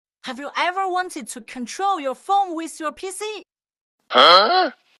Have you ever wanted to control your phone with your PC? Huh?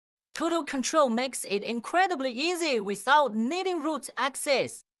 Total Control makes it incredibly easy without needing root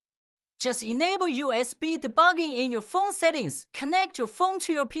access. Just enable USB debugging in your phone settings, connect your phone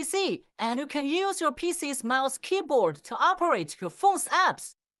to your PC, and you can use your PC's mouse keyboard to operate your phone's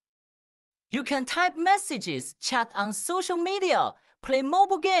apps. You can type messages, chat on social media, play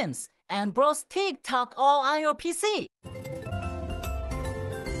mobile games, and browse TikTok all on your PC.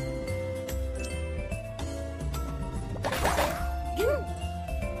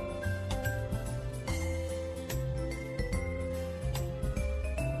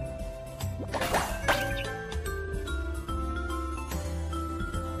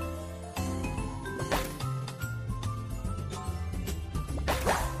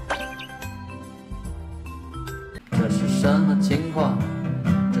这是什么情况？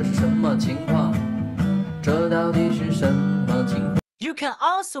这是什么情况？这到底是什么情况？ You can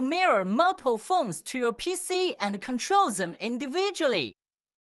also mirror multiple phones to your PC and control them individually.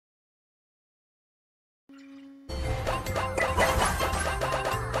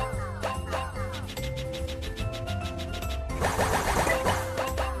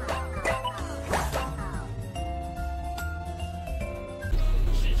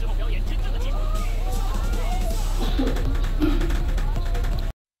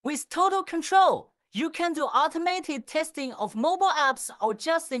 With Total Control, you can do automated testing of mobile apps or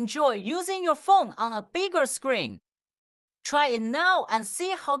just enjoy using your phone on a bigger screen. Try it now and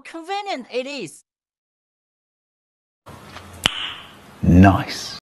see how convenient it is. Nice.